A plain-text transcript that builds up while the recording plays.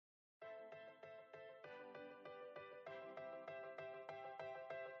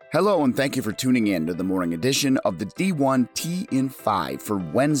Hello and thank you for tuning in to the morning edition of the D1T in 5 for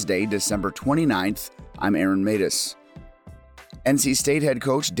Wednesday, December 29th. I'm Aaron Matus. NC State head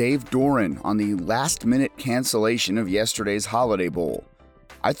coach Dave Doeren on the last-minute cancellation of yesterday's Holiday Bowl.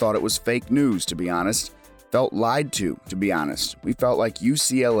 I thought it was fake news, to be honest. Felt lied to be honest. We felt like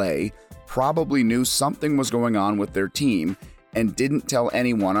UCLA probably knew something was going on with their team and didn't tell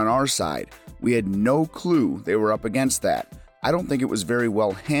anyone on our side. We had no clue they were up against that. I don't think it was very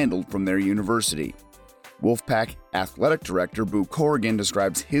well handled from their university. Wolfpack Athletic Director Boo Corrigan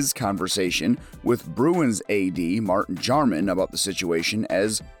describes his conversation with Bruins AD Martin Jarman about the situation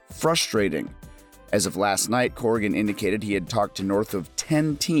as frustrating. As of last night, Corrigan indicated he had talked to north of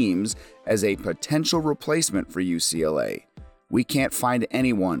 10 teams as a potential replacement for UCLA. "We can't find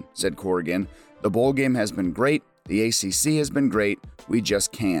anyone," said Corrigan. "The bowl game has been great. The ACC has been great. We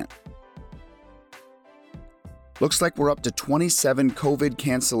just can't." Looks like we're up to 27 COVID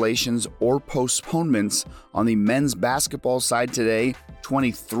cancellations or postponements on the men's basketball side today,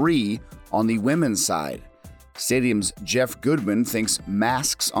 23 on the women's side. Stadium's Jeff Goodman thinks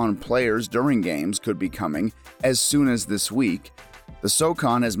masks on players during games could be coming as soon as this week. The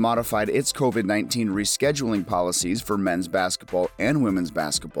SoCon has modified its COVID-19 rescheduling policies for men's basketball and women's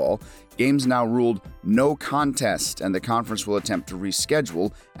basketball. Games now ruled no contest, and the conference will attempt to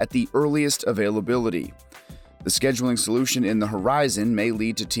reschedule at the earliest availability. The scheduling solution in the horizon may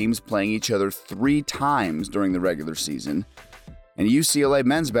lead to teams playing each other 3 times during the regular season. And UCLA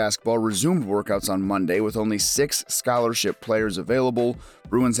men's basketball resumed workouts on Monday with only 6 scholarship players available.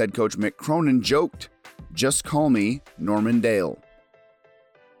 Bruins head coach Mick Cronin joked, "Just call me Norman Dale."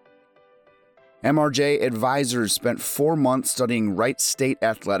 MRJ Advisors spent 4 months studying Wright State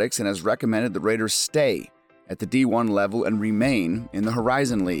athletics and has recommended the Raiders stay at the D1 level and remain in the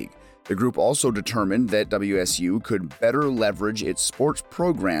Horizon League. The group also determined that WSU could better leverage its sports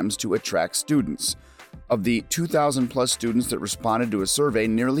programs to attract students. Of the 2,000-plus students that responded to a survey,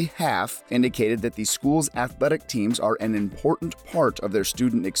 nearly half indicated that the school's athletic teams are an important part of their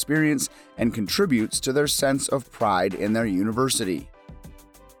student experience and contributes to their sense of pride in their university.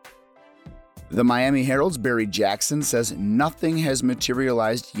 The Miami Herald's Barry Jackson says nothing has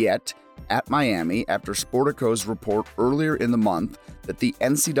materialized yet at Miami after Sportico's report earlier in the month that the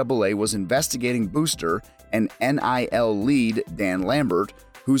NCAA was investigating booster and NIL lead Dan Lambert,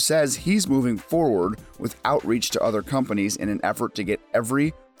 who says he's moving forward with outreach to other companies in an effort to get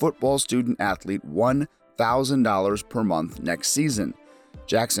every football student-athlete $1,000 per month next season.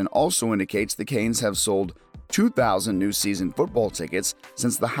 Jackson also indicates the Canes have sold 2,000 new season football tickets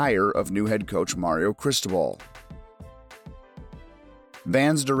since the hire of new head coach Mario Cristobal.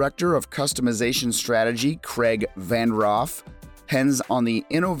 Van's Director of Customization Strategy, Craig Vanroff, pens on the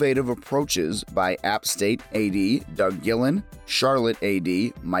innovative approaches by App State AD Doug Gillen, Charlotte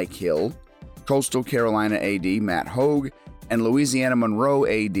AD Mike Hill, Coastal Carolina AD Matt Hogue, and Louisiana Monroe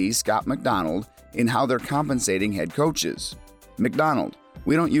AD Scott McDonald in how they're compensating head coaches. McDonald: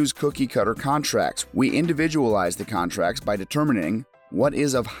 "We don't use cookie-cutter contracts. We individualize the contracts by determining what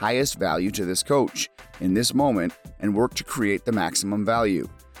is of highest value to this coach in this moment and work to create the maximum value.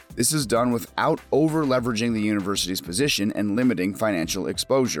 This is done without over-leveraging the university's position and limiting financial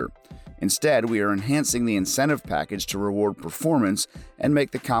exposure. Instead, we are enhancing the incentive package to reward performance and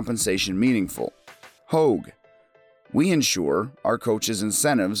make the compensation meaningful." Hogue: "We ensure our coaches'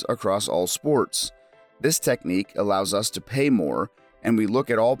 incentives across all sports. This technique allows us to pay more, and we look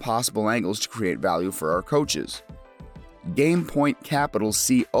at all possible angles to create value for our coaches." Game Point Capital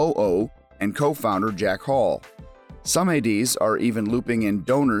COO and co-founder Jack Hall: "Some ADs are even looping in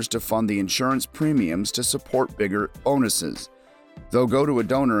donors to fund the insurance premiums to support bigger bonuses. They'll go to a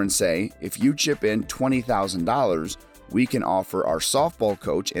donor and say, if you chip in $20,000, we can offer our softball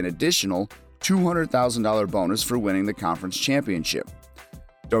coach an additional $200,000 bonus for winning the conference championship.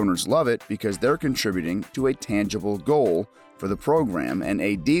 Donors love it because they're contributing to a tangible goal for the program, and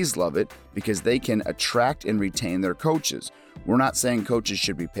ADs love it because they can attract and retain their coaches. We're not saying coaches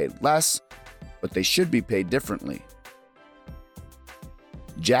should be paid less, but they should be paid differently."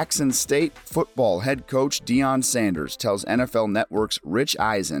 Jackson State football head coach Deion Sanders tells NFL Network's Rich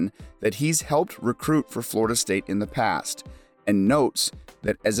Eisen that he's helped recruit for Florida State in the past, and notes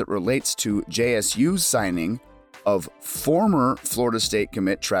that as it relates to JSU's signing of former Florida State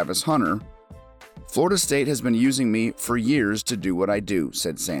commit Travis Hunter, "Florida State has been using me for years to do what I do,"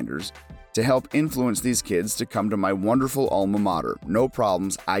 said Sanders, "to help influence these kids to come to my wonderful alma mater. No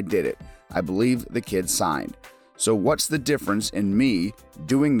problems, I did it. I believe the kid signed. So what's the difference in me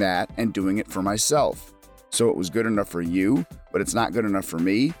doing that and doing it for myself? So it was good enough for you, but it's not good enough for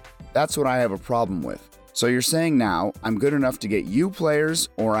me? That's what I have a problem with. So you're saying now, I'm good enough to get you players,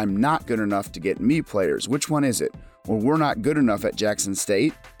 or I'm not good enough to get me players. Which one is it? Or we're not good enough at Jackson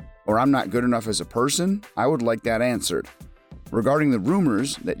State? Or I'm not good enough as a person? I would like that answered. Regarding the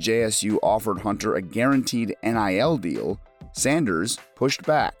rumors that JSU offered Hunter a guaranteed NIL deal, Sanders pushed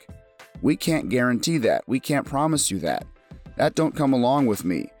back. We can't guarantee that. We can't promise you that. That don't come along with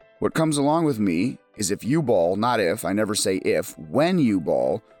me. What comes along with me is if you ball, not if, I never say if, when you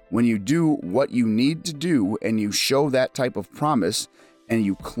ball, when you do what you need to do and you show that type of promise and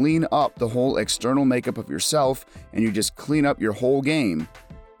you clean up the whole external makeup of yourself and you just clean up your whole game,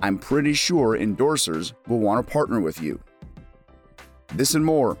 I'm pretty sure endorsers will want to partner with you. This and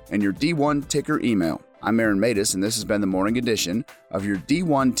more in your D1 Ticker email. I'm Aaron Matus, and this has been the morning edition of your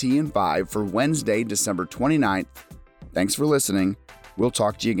D1 T and 5 for Wednesday, December 29th. Thanks for listening. We'll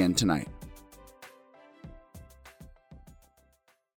talk to you again tonight.